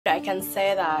I can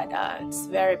say that it's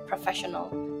very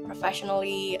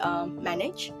professionally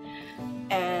managed,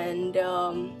 and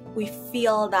we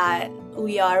feel that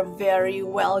we are very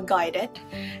well guided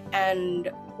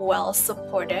and well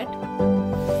supported.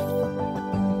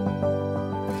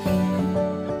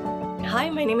 Hi,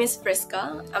 my name is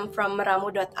Friska. I'm from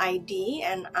Meramu.id,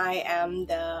 and I am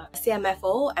the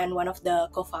CMFO and one of the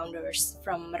co-founders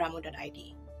from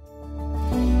Meramu.id.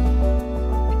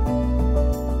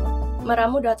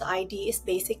 Meramu.id is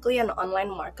basically an online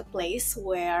marketplace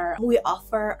where we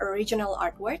offer original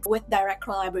artwork with direct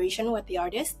collaboration with the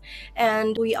artist,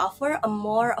 and we offer a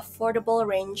more affordable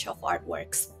range of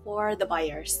artworks for the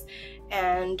buyers.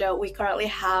 And we currently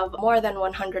have more than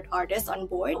 100 artists on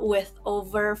board with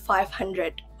over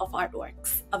 500 of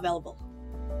artworks available.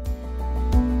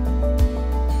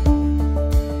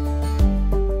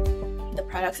 The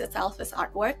product itself is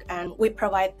artwork, and we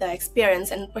provide the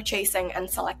experience in purchasing and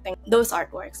selecting those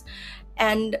artworks.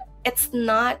 And it's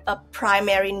not a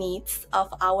primary needs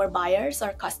of our buyers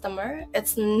or customer.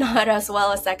 It's not as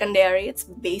well as secondary. It's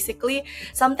basically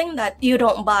something that you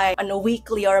don't buy on a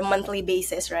weekly or a monthly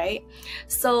basis, right?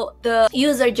 So the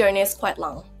user journey is quite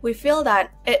long. We feel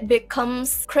that it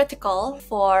becomes critical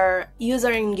for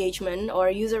user engagement or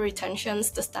user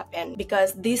retentions to step in,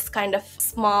 because these kind of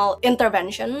small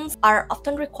interventions are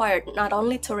often required not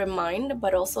only to remind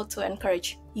but also to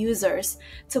encourage users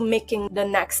to making the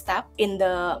next step in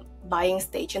the buying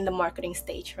stage, in the marketing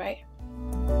stage, right?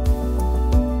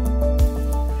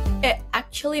 It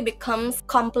actually becomes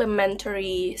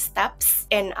complementary steps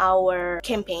in our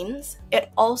campaigns. It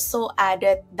also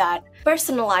added that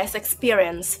personalized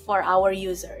experience for our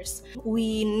users.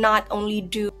 We not only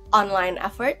do online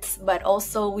efforts, but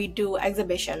also we do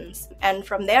exhibitions. And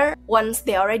from there, once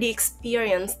they already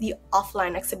experience the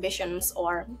offline exhibitions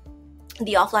or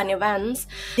the offline events,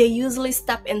 they usually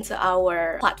step into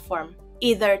our platform,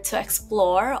 either to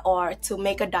explore or to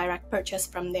make a direct purchase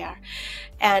from there.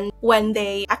 And when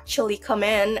they actually come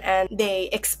in and they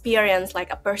experience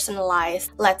like a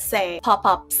personalized, let's say,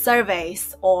 pop-up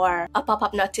surveys or a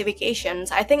pop-up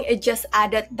notifications, I think it just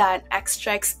added that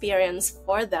extra experience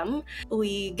for them.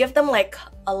 We give them like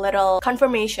a little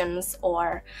confirmations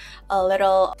or a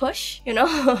little push,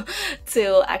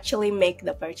 to actually make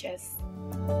the purchase.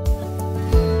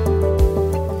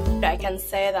 I can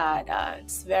say that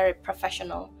it's very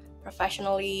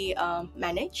professionally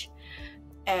managed,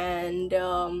 and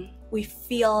we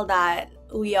feel that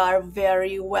we are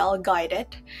very well guided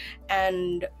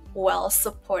and well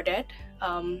supported,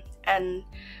 and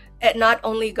it not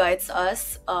only guides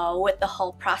us with the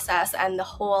whole process and the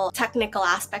whole technical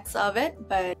aspects of it,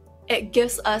 but it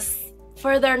gives us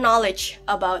further knowledge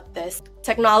about this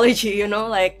technology,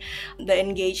 like the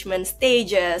engagement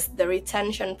stages, the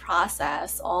retention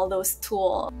process, all those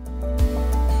tools.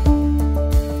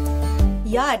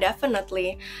 Yeah,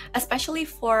 definitely. Especially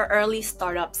for early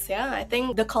startups, I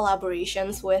think the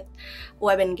collaborations with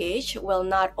WebEngage will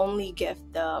not only give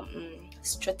the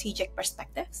strategic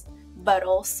perspectives, but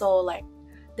also like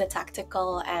the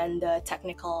tactical and the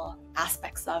technical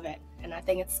aspects of it. And I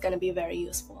think it's going to be very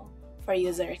useful for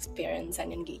user experience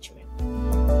and engagement.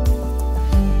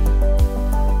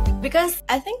 Because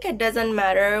I think it doesn't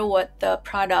matter what the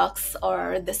products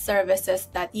or the services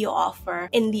that you offer.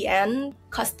 In the end,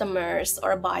 customers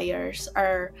or buyers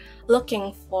are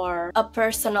looking for a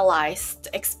personalized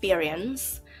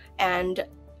experience and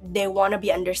they want to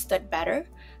be understood better.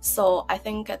 So I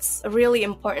think it's really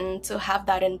important to have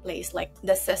that in place, like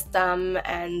the system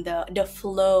and the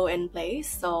flow in place,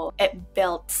 so it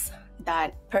builds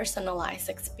that personalized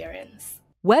experience.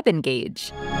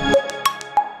 WebEngage.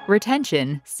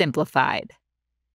 Retention simplified.